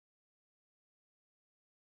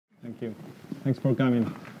Thank you. Thanks for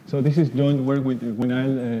coming. So this is joint work with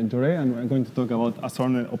Gwenaël, Joret, and we're going to talk about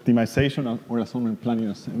assortment optimization or assortment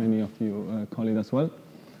planning, as many of you call it as well.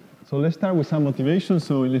 So let's start with some motivation.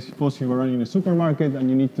 So let's suppose you are running a supermarket and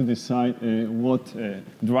you need to decide what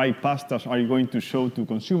dry pastas are you going to show to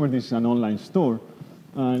consumers. This is an online store.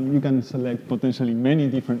 And you can select potentially many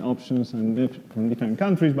different options and from different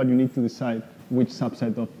countries, but you need to decide which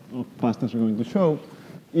subset of pastas you're going to show.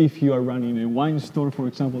 If you are running a wine store, for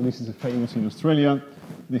example, this is famous in Australia,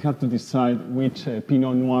 they have to decide which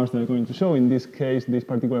Pinot Noirs they're going to show. In this case, this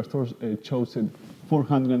particular store chose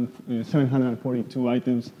 742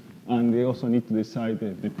 items, and they also need to decide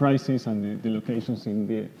the prices and the locations in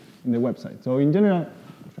the website. So in general,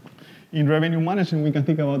 in revenue management, we can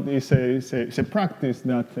think about this as a practice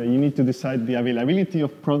that you need to decide the availability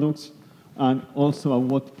of products and also at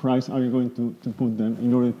what price are you going to put them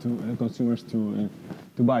in order to consumers to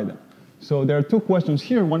buy them. So there are two questions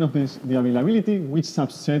here. One of this, the availability, which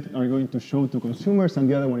subset are you going to show to consumers, and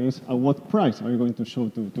the other one is at what price are you going to show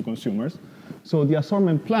to consumers. So the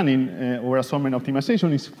assortment planning or assortment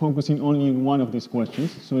optimization is focusing only on one of these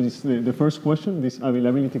questions. So it's the first question, this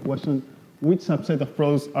availability question, which subset of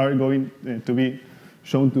products are going to be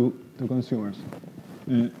shown to consumers.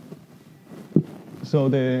 So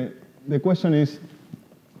the question is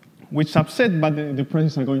which subset, but the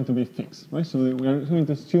prices are going to be fixed, right? So we are going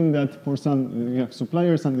to assume that for some we have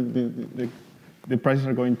suppliers and the prices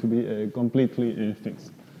are going to be completely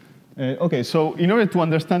fixed. Okay, so in order to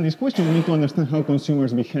understand this question, we need to understand how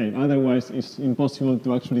consumers behave. Otherwise, it's impossible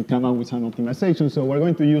to actually come up with some optimization. So we're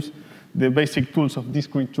going to use the basic tools of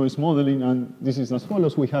discrete choice modeling, and this is as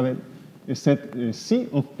follows. We have a set C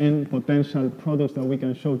of n potential products that we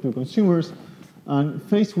can show to consumers, and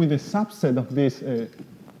faced with a subset of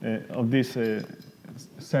this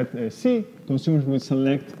set C, consumers will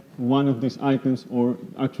select one of these items or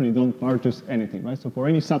actually don't purchase anything, right? So for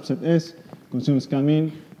any subset S, consumers come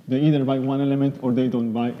in, they either buy one element or they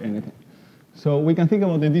don't buy anything. So we can think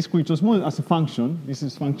about the discrete choice model as a function. This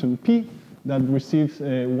is function P that receives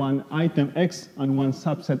one item X and one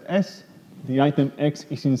subset S. The item X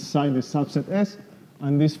is inside the subset S,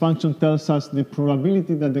 and this function tells us the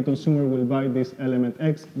probability that the consumer will buy this element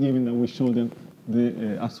X, given that we show them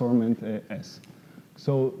the assortment S.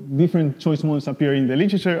 So different choice models appear in the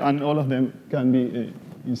literature, and all of them can be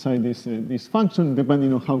inside this function.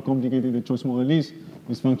 Depending on how complicated the choice model is,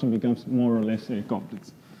 this function becomes more or less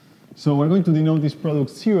complex. So we're going to denote this product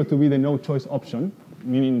 0 to be the no choice option,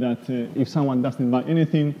 meaning that if someone doesn't buy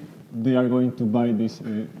anything, they are going to buy this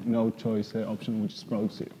no choice option, which is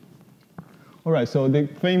product 0. All right, so the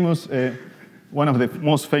famous one of the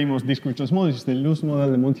most famous discrete choice models is the loose model,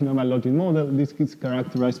 the multinomial logit model. This is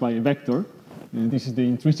characterized by a vector. This is the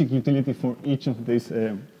intrinsic utility for each of these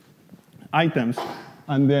items.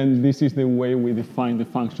 And then this is the way we define the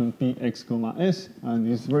function Px, S. And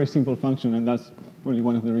it's a very simple function, and that's probably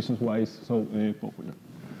one of the reasons why it's so popular.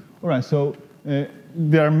 All right, so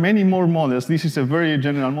there are many more models. This is a very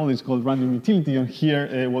general model. It's called random utility. And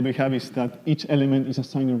here, what we have is that each element is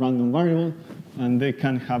assigned a random variable, and they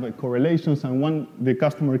can have correlations. And when the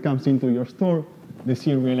customer comes into your store, they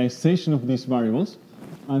see a realization of these variables,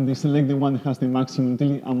 and they select the one that has the maximum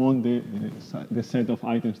utility among the set of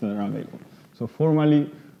items that are available. So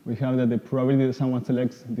formally, we have that the probability that someone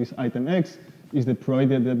selects this item X is the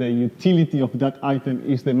probability that the utility of that item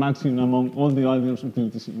is the maximum among all the other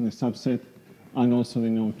utilities in the subset, and also the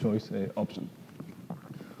no choice option.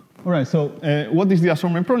 All right, so what is the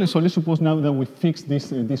assortment problem? So let's suppose now that we fixed this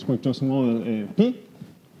discrete choice model P,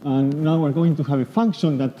 and now we're going to have a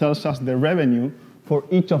function that tells us the revenue for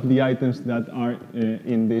each of the items that are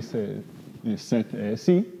in this set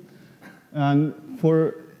C. And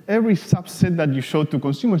for every subset that you show to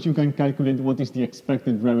consumers, you can calculate what is the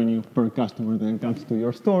expected revenue per customer that comes to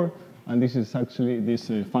your store. And this is actually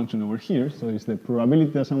this function over here. So it's the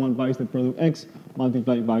probability that someone buys the product X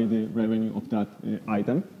multiplied by the revenue of that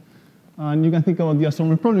item. And you can think about the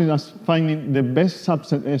assortment problem as finding the best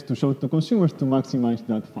subset S to show to consumers to maximize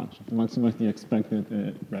that function, to maximize the expected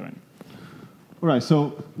revenue. All right,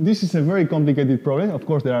 so this is a very complicated problem. Of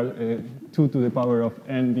course, there are 2 to the power of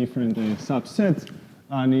n different subsets.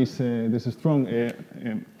 And there's a strong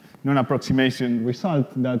non-approximation result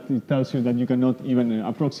that it tells you that you cannot even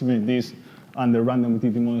approximate this under random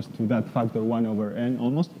utility models to that factor 1 over n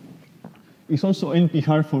almost. It's also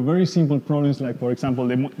NP-hard for very simple problems like, for example,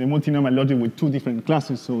 the multinomial logic with 2 different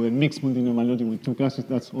classes, so a mixed multinomial logic with 2 classes,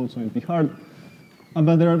 that's also NP-hard.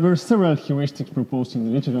 But there are several heuristics proposed in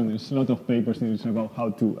the literature, and there's a lot of papers in the literature about how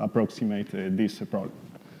to approximate this problem.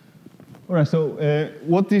 All right, so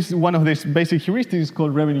what is one of these basic heuristics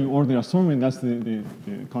called revenue order assortment? That's the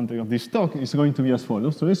content of this talk. It's going to be as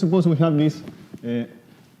follows. So let's suppose we have these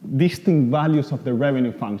distinct values of the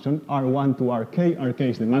revenue function, R1 to Rk. Rk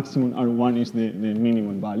is the maximum, R1 is the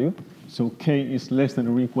minimum value. So k is less than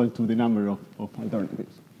or equal to the number of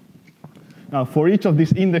alternatives. Now, for each of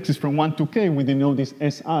these indexes from 1 to k, we denote this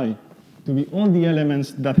Si to be all the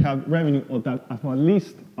elements that have revenue or that at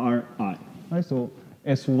least are I. Right? So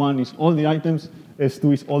S1 is all the items,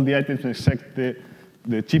 S2 is all the items except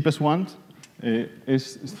the cheapest ones,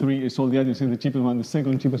 S3 is all the items except the cheapest one, the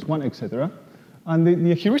second cheapest one, etc. And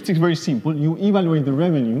the heuristic is very simple. You evaluate the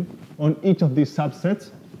revenue on each of these subsets,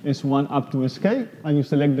 S1 up to Sk, and you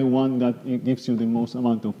select the one that gives you the most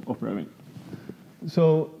amount of revenue.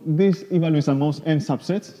 So this evaluates the most n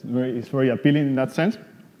subsets. It's very appealing in that sense.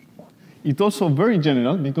 It's also very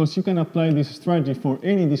general because you can apply this strategy for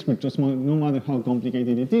any discrete choice model, no matter how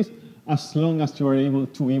complicated it is, as long as you are able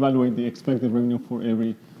to evaluate the expected revenue for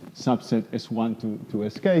every subset S1 to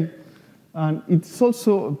Sk. And it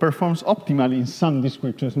also performs optimally in some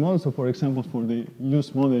discrete choice models. So for example, for the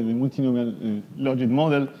use model, the multinomial logit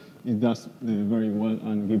model, it does very well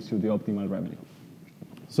and gives you the optimal revenue.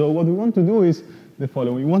 So what we want to do is the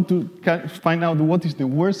following. We want to find out what is the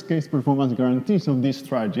worst case performance guarantees of this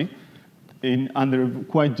strategy under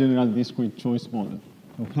quite general discrete choice model.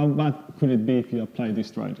 So how bad could it be if you apply this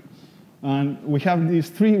strategy? And we have these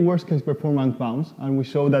three worst case performance bounds, and we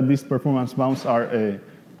show that these performance bounds are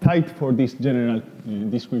tight for these general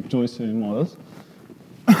discrete choice models.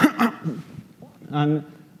 And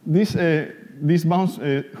these bounds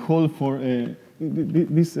hold for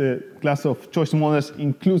this class of choice models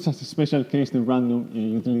includes as a special case the random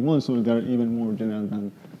utility model, so they are even more general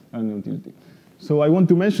than random utility. So I want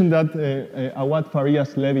to mention that Awad,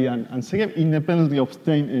 Farias, Levy, and Segev independently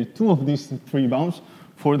obtained two of these three bounds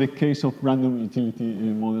for the case of random utility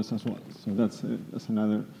models as well. So that's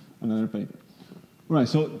another paper. All right,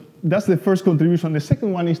 so that's the first contribution. The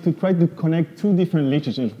second one is to try to connect two different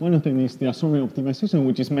literatures. One of them is the Assortment Optimization,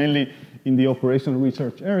 which is mainly in the operational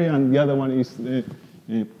research area, and the other one is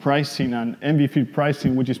pricing and MV-field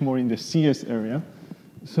pricing, which is more in the CS area.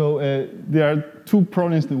 So there are two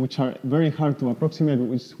problems which are very hard to approximate,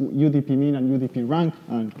 which is UDP mean and UDP rank,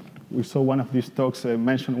 and we saw one of these talks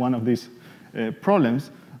mention one of these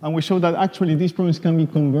problems, and we show that actually these problems can be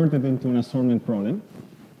converted into an assortment problem,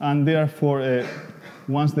 and therefore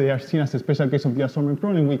once they are seen as a special case of the assortment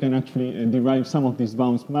problem, we can actually derive some of these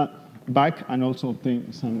bounds back and also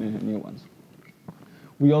obtain some new ones.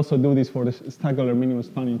 We also do this for the stack-Euler minimum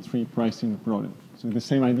spanning tree pricing problem. So the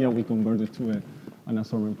same idea we converted to an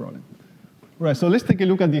assortment problem. All right, so let's take a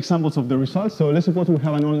look at the examples of the results. So let's suppose we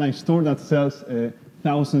have an online store that sells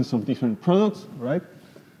thousands of different products, right?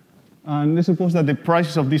 And let's suppose that the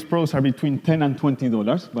prices of these products are between $10 and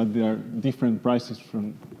 $20, but there are different prices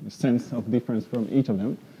from the sense of difference from each of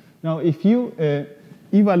them. Now, if you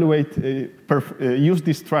use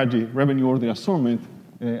this strategy, revenue order assortment,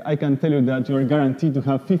 I can tell you that you are guaranteed to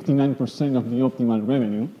have 59% of the optimal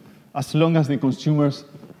revenue as long as the consumers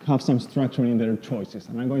have some structure in their choices.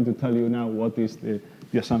 And I'm going to tell you now what is the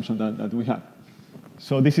assumption that we have.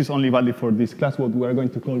 So this is only valid for this class, what we are going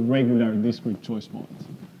to call regular discrete choice models.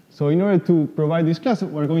 So in order to provide this class,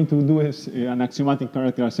 what we're going to do is an axiomatic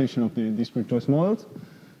characterization of the discrete choice models.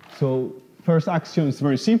 So first axiom is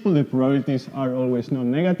very simple. The probabilities are always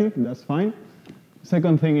non-negative. That's fine.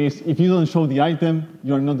 Second thing is, if you don't show the item,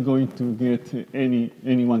 you're not going to get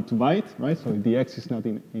anyone to buy it, right? So the X is not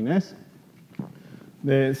in S.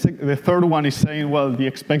 The third one is saying, well, the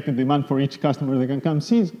expected demand for each customer that can come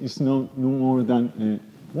see is no more than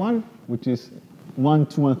 1, which is 1,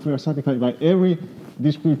 2, and 3 are satisfied by every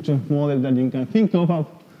discrete choice model that you can think of.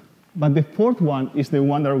 But the fourth one is the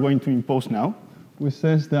one that we're going to impose now, which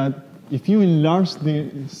says that if you enlarge the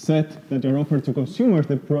set that you're offered to consumers,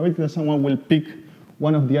 the probability that someone will pick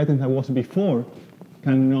one of the items that was before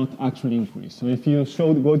cannot actually increase. So if you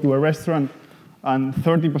go to a restaurant and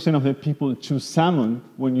 30% of the people choose salmon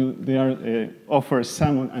when they are offered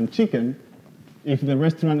salmon and chicken, if the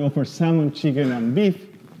restaurant offers salmon, chicken, and beef,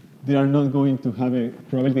 they are not going to have a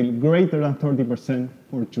probability greater than 30%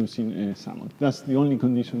 for choosing salmon. That's the only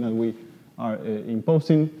condition that we are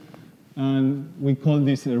imposing. And we call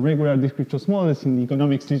this regular discrete choice models. In the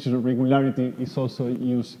economics literature, regularity is also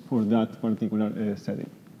used for that particular setting.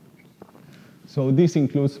 So this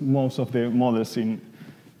includes most of the models in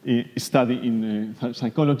study in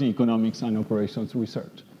psychology, economics, and operations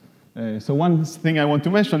research. So one thing I want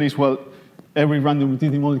to mention is, well, every random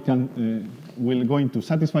utility model will going to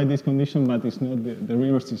satisfy this condition, but it's not the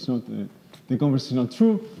reverse is not the converse is not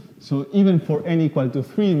true. So even for n equal to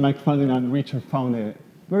 3, McFadden and Richard found a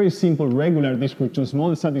very simple regular discrete choice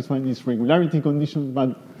model satisfying this regularity condition,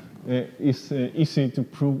 but it's easy to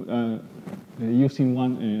prove using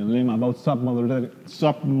one lemma about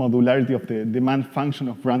submodularity of the demand function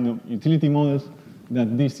of random utility models,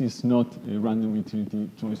 that this is not a random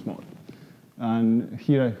utility choice model. And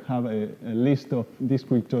here I have a list of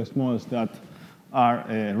discrete choice models that are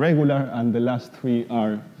regular, and the last 3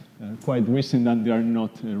 are quite recent, and they are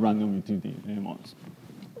not random utility models.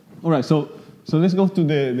 All right, so let's go to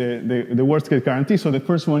the worst case guarantee. So the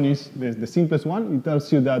first one is the simplest one. It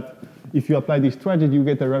tells you that if you apply this strategy, you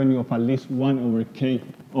get a revenue of at least 1 over k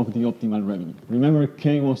of the optimal revenue. Remember,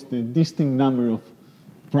 k was the distinct number of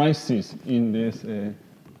prices in this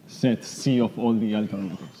set C of all the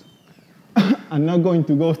alternatives. I'm not going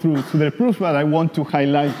to go through the proof, but I want to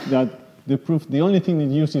highlight that the proof, the only thing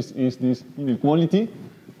it uses is this inequality,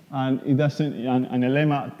 and it doesn't, and a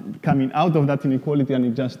lemma coming out of that inequality, and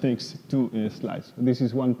it just takes 2 slides. This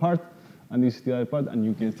is one part, and this is the other part, and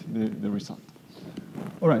you get the result.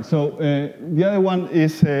 All right, so the other one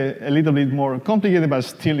is a little bit more complicated, but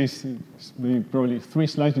still is probably 3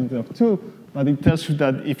 slides instead of 2, but it tells you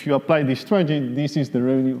that if you apply this strategy, this is the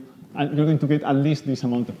revenue, and you're going to get at least this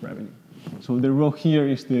amount of revenue. So the row here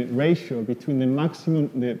is the ratio between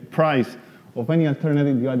the price of any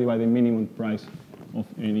alternative divided by the minimum price of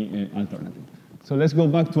any alternative. So let's go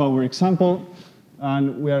back to our example,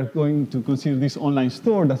 and we are going to consider this online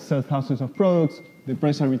store that sells thousands of products. The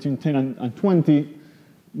prices are between 10 and 20.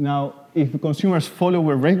 Now, if consumers follow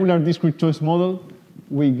a regular discrete choice model,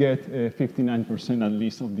 we get 59% at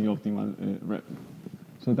least of the optimal revenue.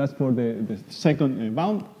 So that's for the second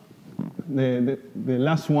bound. The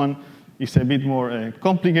last one is a bit more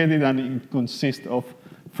complicated, and it consists of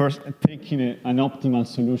first taking an optimal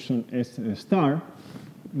solution S star.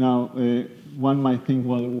 Now, one might think,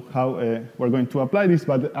 well, how we're going to apply this,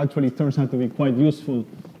 but actually it turns out to be quite useful,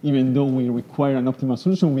 even though we require an optimal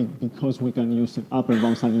solution, because we can use upper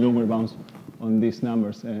bounds and lower bounds on these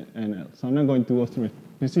numbers NL. So I'm not going to go through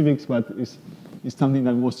specifics, but it's something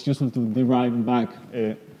that was useful to derive back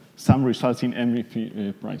some results in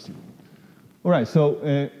M-free pricing. All right,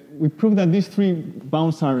 so we proved that these 3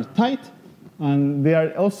 bounds are tight, and they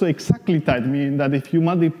are also exactly tight, meaning that if you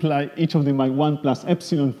multiply each of them by 1 plus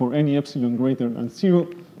epsilon for any epsilon greater than 0,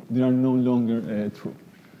 they are no longer true.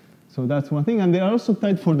 So that's one thing, and they are also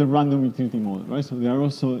tight for the random utility model, right? So they are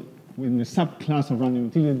also, in the subclass of random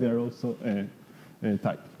utility, they are also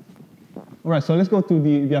tight. All right, so let's go to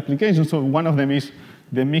the application. So one of them is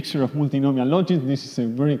the mixture of multinomial logit. This is a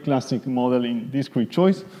very classic model in discrete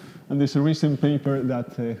choice. And there's a recent paper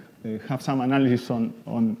that have some analysis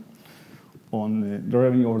on the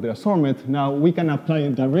revenue or the assortment. Now, we can apply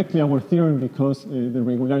directly our theorem because the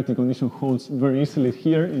regularity condition holds very easily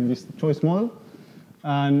here in this choice model.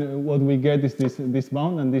 And what we get is this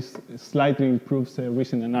bound, and this slightly improves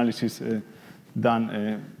recent analysis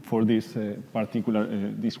done for this particular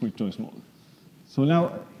discrete choice model. So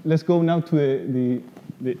now, let's go now to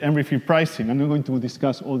the M-free pricing. I'm not going to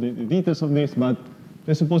discuss all the details of this, but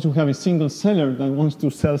let's suppose we have a single seller that wants to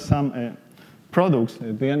sell some products.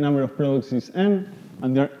 The number of products is M,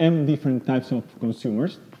 and there are M different types of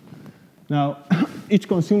consumers. Now, each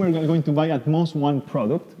consumer is going to buy at most 1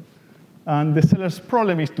 product, and the seller's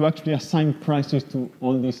problem is to actually assign prices to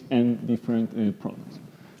all these M different products.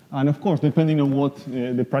 And of course, depending on what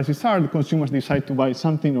the prices are, the consumers decide to buy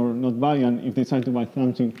something or not buy, and if they decide to buy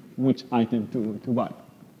something, which item to buy.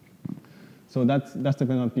 So that's the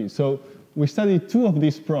penalty. So we studied 2 of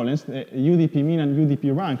these problems, UDP mean and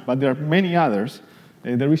UDP rank, but there are many others.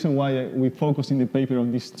 The reason why we focus in the paper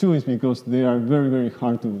on these 2 is because they are very, very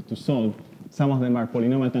hard to solve. Some of them are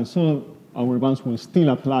polynomial and solved. Our bounds will still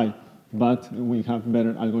apply, but we have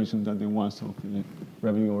better algorithms than the ones of the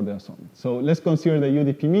revenue or the assortment. So let's consider the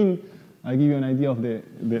UDP mean. I'll give you an idea of the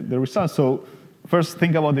results. So first,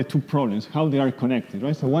 think about the 2 problems, how they are connected,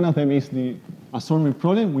 right? So one of them is the assortment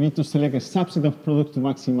problem. We need to select a subset of products to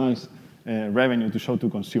maximize revenue to show to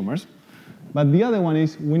consumers. But the other one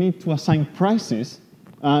is we need to assign prices,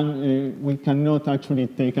 and we cannot actually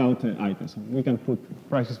take out items. We can put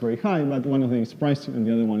prices very high, but one of them is pricing, and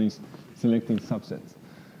the other one is selecting subsets.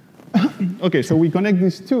 Okay, so we connect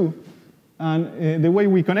these 2, and the way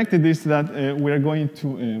we connected is that we are going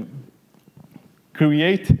to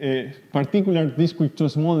create a particular discrete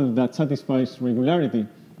choice model that satisfies regularity,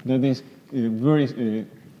 that is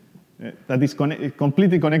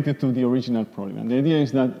completely connected to the original problem. And the idea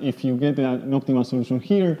is that if you get an optimal solution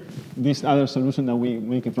here, this other solution that we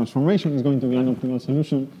make a transformation is going to be an optimal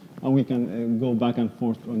solution, and we can go back and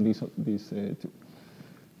forth on these 2.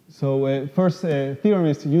 So first theorem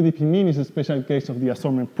is UDP mean is a special case of the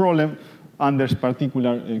assortment problem under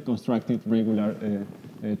particular constructed regular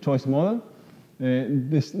choice model.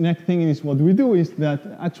 This next thing is what we do is that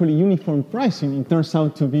actually uniform pricing, it turns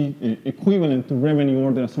out to be equivalent to revenue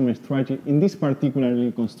order assortment strategy in this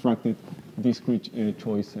particularly constructed discrete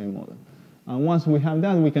choice model. And once we have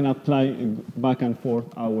that, we can apply back and forth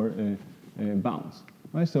our bounds.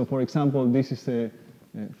 Right? So for example, this is a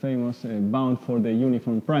famous bound for the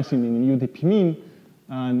uniform pricing in UDP mean,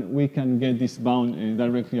 and we can get this bound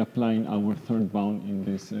directly applying our third bound in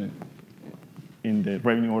this in the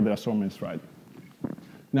revenue order assortment strategy.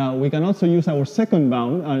 Now, we can also use our second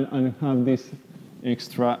bound and have this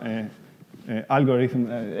extra algorithm,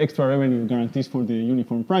 extra revenue guarantees for the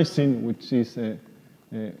uniform pricing, which is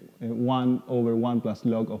 1 over 1 plus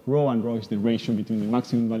log of rho, and rho is the ratio between the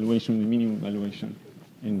maximum valuation and the minimum valuation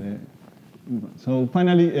in the. So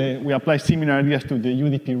finally, we apply similar ideas to the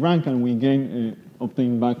UDP rank, and we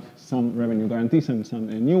obtain back some revenue guarantees and some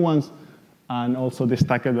new ones, and also the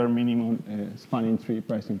stacked bare minimum spanning tree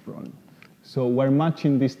pricing problem. So we're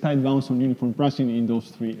matching these tight bounds on uniform pricing in those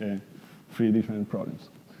three different problems.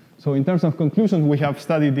 So in terms of conclusions, we have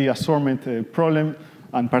studied the assortment problem,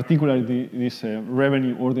 and particularly this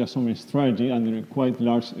revenue order assortment strategy under a quite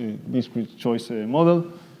large discrete choice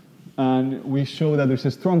model. And we show that there's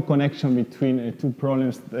a strong connection between two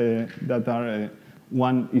problems that are,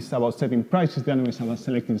 one is about setting prices, the other is about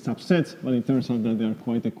selecting subsets, but it turns out that they are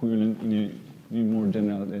quite equivalent in a more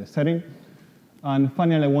general setting. And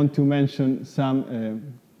finally, I want to mention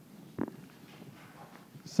some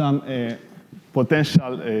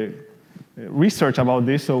potential research about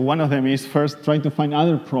this. So one of them is first try to find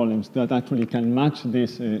other problems that actually can match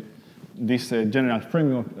this general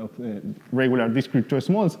framework of regular discrete choice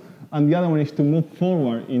models. And the other one is to move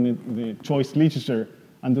forward in the choice literature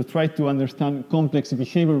and to try to understand complex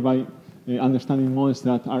behavior by understanding models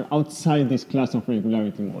that are outside this class of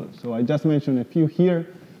regularity models. So I just mentioned a few here.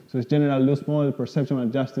 So it's general loose model, perception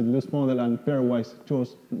adjusted loose model, and pairwise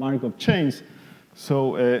choice Markov chains.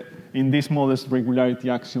 So in these models, regularity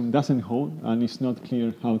axiom doesn't hold, and it's not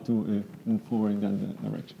clear how to move forward in that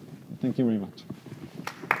direction. Thank you very much.